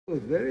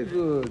Very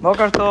good.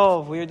 Boker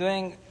Tov. We are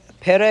doing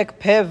Perek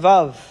Pe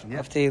Vav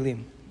of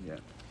Tehillim. Yeah.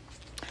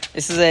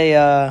 This is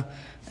a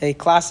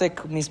classic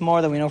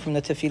mizmor that we know from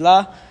the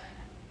Tefillah,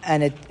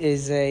 and it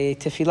is a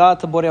Tefillah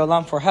to Borei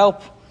Olam for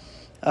help,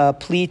 a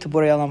plea to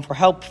Borei Olam for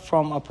help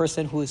from a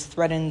person who is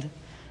threatened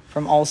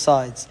from all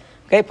sides.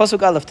 Okay,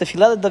 Pasuk Aleph,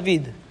 Tefillah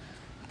David,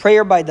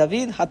 prayer by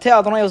David. Hateh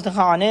Adonai Yozdecha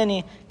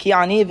Aneni, Ki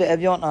Ani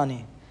ve'Evyon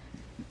Ani.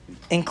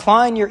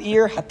 Incline your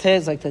ear. Hateh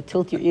is like to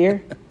tilt your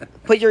ear.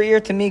 Put your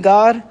ear to me,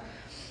 God.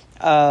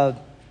 For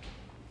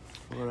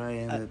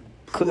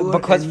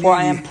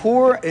I am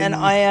poor and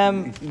I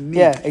am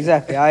yeah,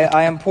 exactly.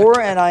 I am poor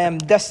and I am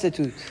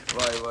destitute.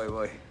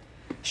 Why?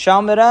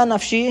 Shamira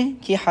nafshi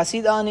ki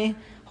hasid ani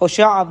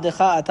hosha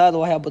abdecha ata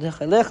Elohai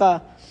abotecha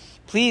elecha.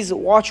 Please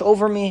watch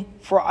over me,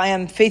 for I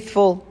am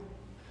faithful.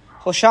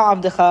 Hosha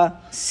abdecha,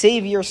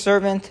 save your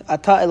servant.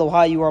 Ata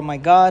Elohai, you are my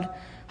God.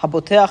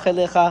 Haboteach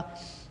elecha,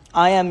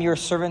 I am your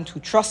servant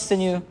who trusts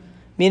in you.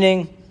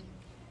 Meaning,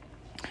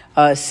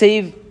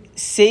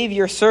 save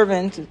your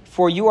servant,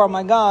 for you are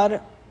my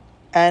God,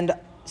 and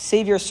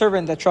save your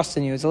servant that trusts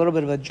in you. It's a little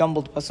bit of a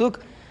jumbled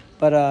pasuk,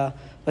 but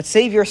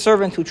save your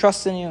servant who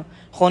trusts in you.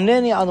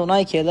 Choneni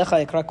Adonai ki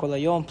elecha ekra kol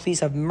hayom.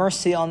 Please have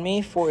mercy on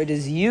me, for it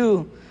is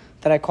you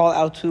that I call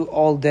out to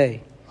all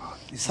day.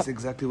 This is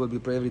exactly what we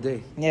pray every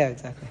day. Yeah,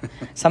 exactly.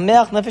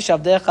 Sameach nefesh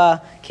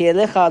avdecha ki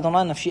elecha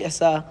Adonai nafshi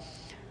esa.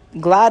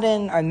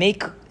 Gladden, I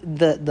make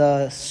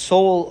the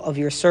soul of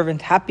your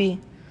servant happy,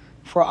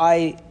 for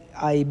I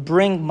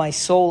bring my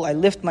soul, I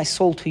lift my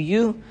soul to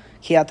you.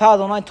 Ki ata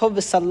Adonai tov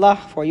v'salah,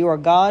 for you are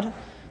God,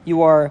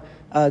 you are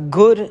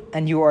good,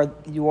 and you are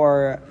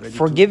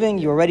forgiving,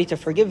 you are ready to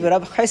forgive.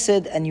 V'rav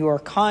chesed, and you are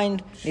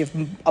kind. You have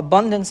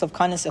abundance of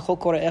kindness echol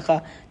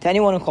kore'echa, to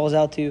anyone who calls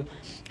out to you.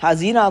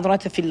 Ha'azina Adonai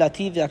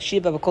tefillati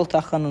v'akshiva v'kol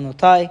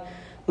tachanunotai.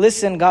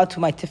 Listen, God, to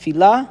my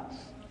tefillah,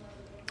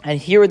 and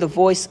hear the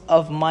voice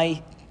of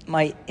my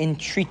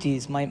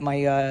entreaties, my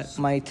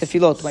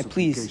tefillot, my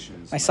pleas,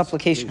 my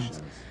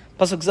supplications.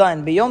 Pasuk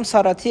Zayin, B'yom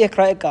sarati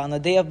ekra'eka, on the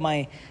day of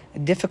my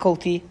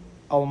difficulty,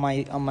 on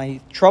my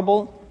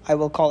trouble, I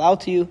will call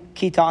out to you,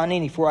 Ki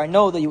ta'anini, for I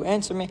know that you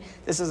answer me.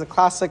 This is a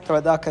classic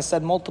Radak has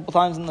said multiple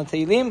times in the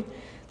Tehillim,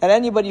 that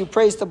anybody who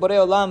prays to Borei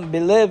Olam,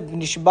 Belev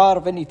nishbar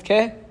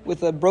v'nitkeh,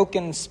 with a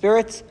broken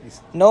spirit,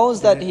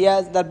 knows that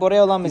that Borei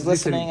Olam is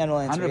listening and will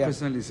answer.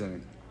 100%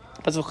 listening.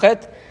 Pasuk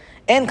Chet,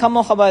 En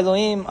kamocha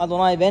ba'Elohim,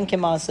 Adonai ben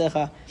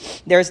kema'asecha.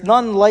 There is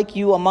none like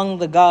you among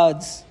the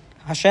gods,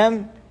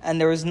 Hashem, and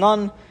there is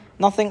nothing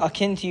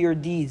akin to your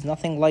deeds,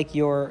 nothing like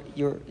your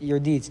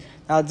deeds.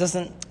 Now,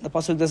 the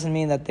pasuk doesn't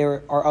mean that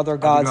there are other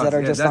gods that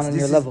are just on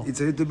your level.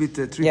 It's a little bit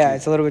tricky. Yeah,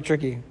 it's a little bit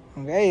tricky.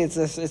 Okay, it's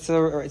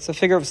a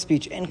figure of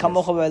speech. En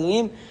kamocha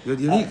ba'Elohim.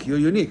 You're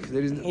unique.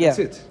 That's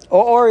it.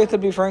 Or it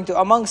could be referring to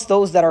amongst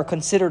those that are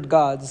considered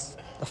gods,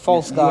 the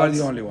false gods.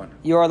 You are the only one.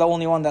 You are the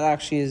only one that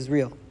actually is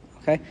real.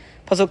 Okay.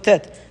 Pasuk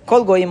Tet.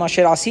 Kol goyim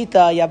asher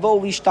asita yavo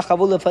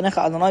v'yishtachavu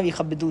lefanecha Adonai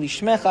v'yichabedu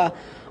lishmecha.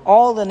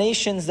 All the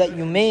nations that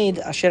you made,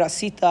 asher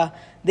asita,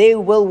 they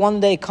will one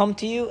day come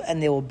to you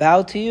and they will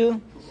bow to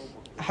you,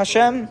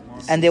 Hashem,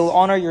 and they will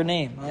honor your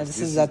name. This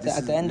is at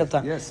the end of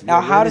time. Yes,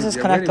 now, how does this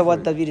connect to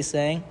what David is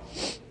saying?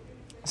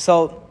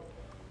 So,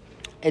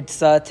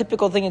 it's a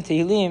typical thing in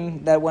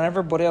Tehillim that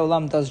whenever Borei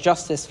Olam does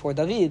justice for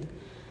David,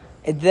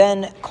 it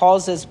then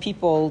causes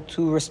people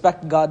to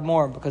respect God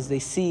more because they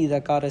see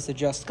that God is a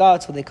just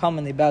God, so they come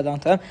and they bow down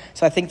to Him.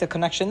 So I think the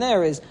connection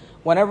there is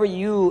whenever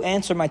you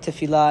answer my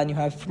tefillah and you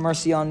have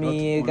mercy on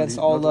me against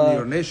all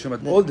your nation,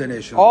 but all the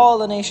nations. All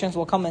the nations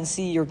will come and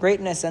see your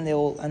greatness, and they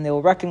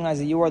will recognize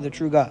that you are the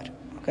true God.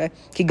 Okay?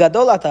 Ki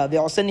gadol ata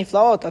ve'oseh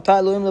niflaot ata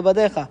Elohim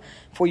levadecha.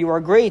 For you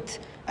are great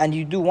and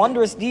you do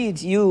wondrous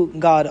deeds, you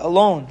God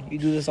alone. You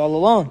do this all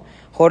alone.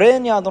 Now this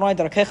is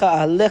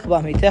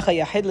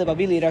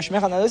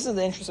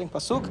the interesting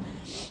pasuk.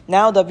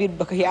 Now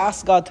David, he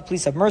asks God to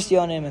please have mercy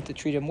on him and to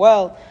treat him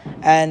well,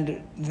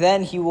 and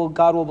then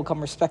God will become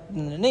respected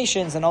in the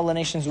nations, and all the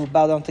nations will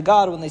bow down to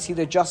God when they see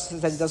the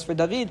justice that He does for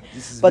David.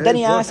 But then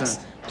he asks,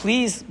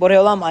 please, Borei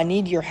Olam, I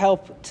need your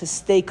help to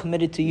stay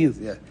committed to you.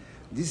 Yeah.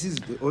 This is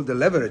all the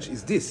leverage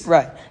is this.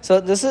 Right.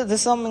 So this is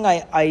something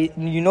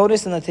you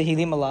notice in the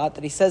Tehillim a lot,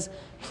 that he says,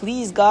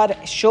 please God,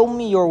 show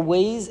me your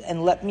ways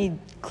and let me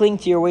cling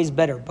to your ways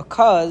better,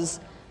 because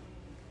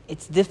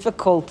it's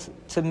difficult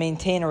to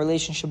maintain a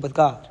relationship with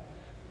God.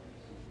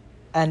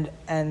 And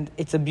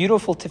it's a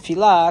beautiful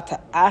tefillah to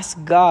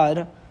ask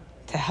God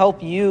to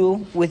help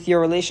you with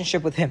your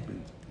relationship with Him.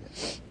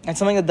 And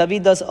something that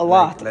David does a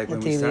lot. Like when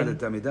we started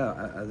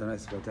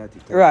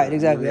Tamidah, right,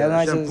 exactly.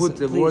 Hashem put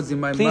the words in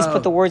my mouth. Please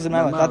put the words in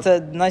my mouth. That's a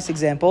nice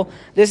example.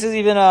 This is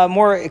even a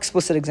more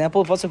explicit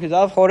example.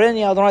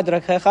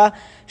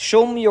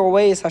 Show me your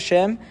ways,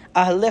 Hashem,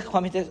 so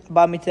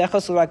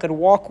that I could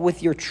walk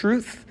with your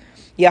truth.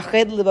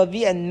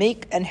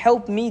 And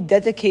help me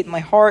dedicate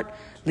my heart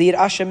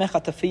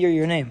to fear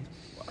your name.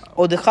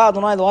 Odecha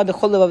Adonai Elohai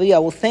b'chol levavi. I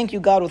will thank you,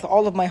 God, with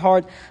all of my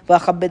heart.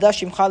 V'achabeda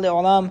shimcha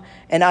le'olam,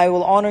 and I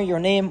will honor your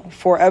name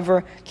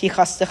forever. Ki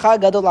chastecha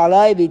gadol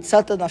alai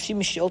v'itzalta nafshi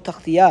misheol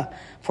tachtiyah.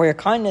 For your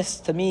kindness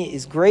to me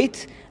is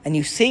great, and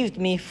you saved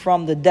me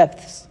from the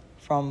depths,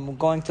 from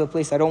going to a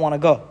place I don't want to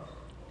go.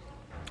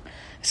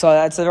 So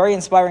that's a very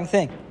inspiring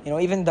thing.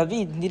 Even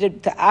David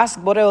needed to ask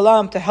Borei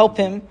Olam to help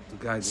him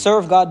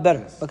serve God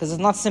better, because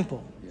it's not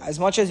simple. As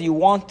much as you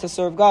want to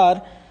serve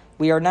God,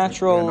 we are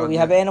natural. We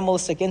have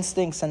animalistic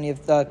instincts, and you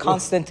have the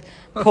constant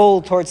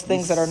pull towards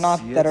things that are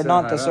not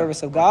the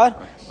service of God.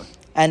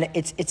 And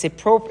it's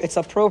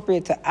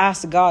appropriate to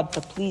ask God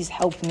to please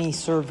help me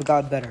serve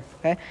God better.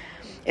 Okay.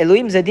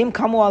 Elohim zedim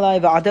kamu alai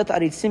va'adat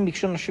aritzim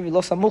bikshun nashiv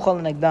lo samuch al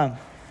negdam.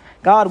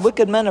 God,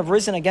 wicked men have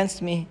risen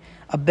against me.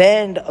 A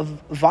band of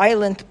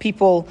violent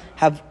people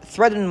have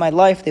threatened my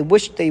life. They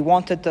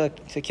wanted to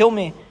kill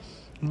me,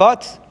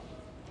 but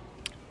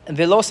and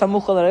they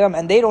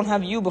don't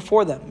have you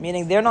before them.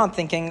 Meaning they're not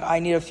thinking, I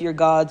need to fear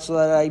God so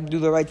that I do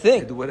the right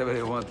thing. Do whatever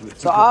they want.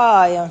 So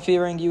I am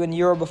fearing you and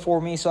you're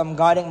before me, so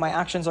my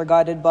actions are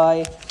guided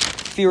by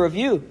fear of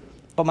you.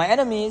 But my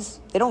enemies,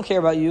 they don't care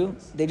about you.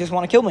 They just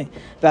want to kill me.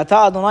 But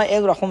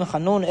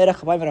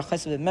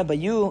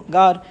you,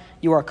 God,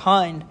 you are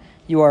kind,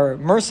 you are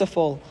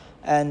merciful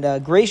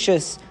and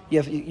gracious.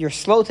 You're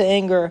slow to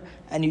anger,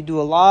 and you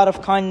do a lot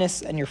of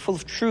kindness, and you're full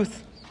of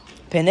truth.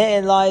 Turn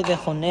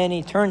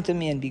to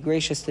me and be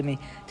gracious to me.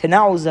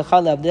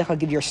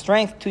 Give your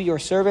strength to your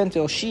servant,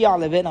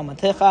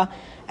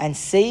 and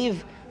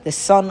save the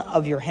son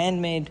of your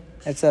handmaid.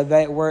 That's a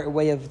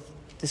way of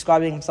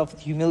describing himself with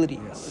humility.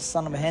 The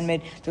son of a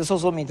handmaid. There's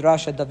also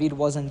midrash that David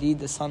was indeed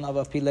the son of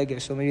a pileger.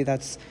 So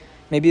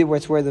maybe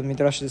it's where the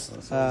midrash is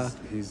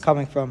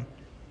coming from.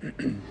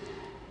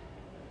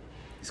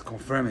 He's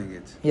confirming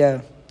it.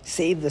 Yeah,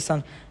 save the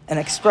son. An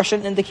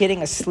expression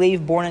indicating a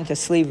slave born into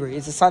slavery.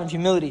 It's a sign of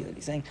humility that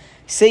he's saying,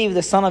 save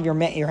the son of your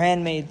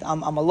handmaid.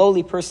 I'm a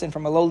lowly person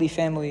from a lowly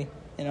family.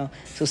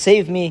 So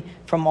save me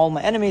from all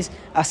my enemies.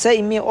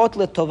 Show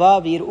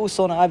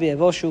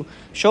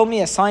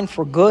me a sign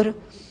for good,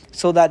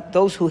 so that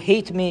those who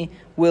hate me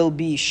will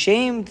be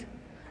shamed.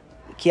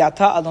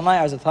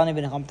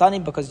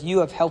 Because you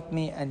have helped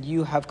me and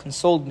you have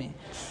consoled me.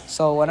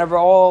 So whenever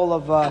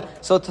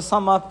so to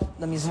sum up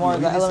the Mizmor,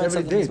 the elements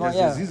of the Mizmor,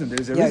 There's a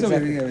reason we're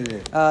reading every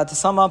day. To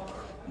sum up,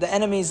 the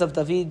enemies of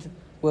David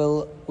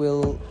will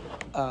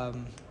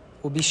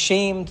be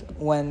shamed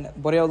when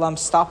Borei Olam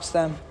stops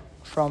them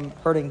from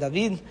hurting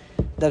David.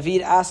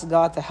 David asks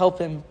God to help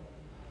him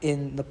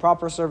in the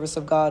proper service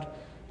of God,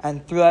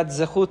 and through that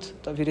zechut,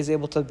 David is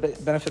able to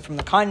benefit from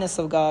the kindness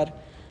of God.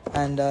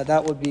 And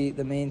that would be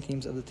the main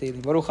themes of the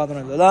Tehillim. Baruch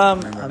Adonai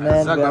L'olam.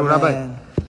 Amen.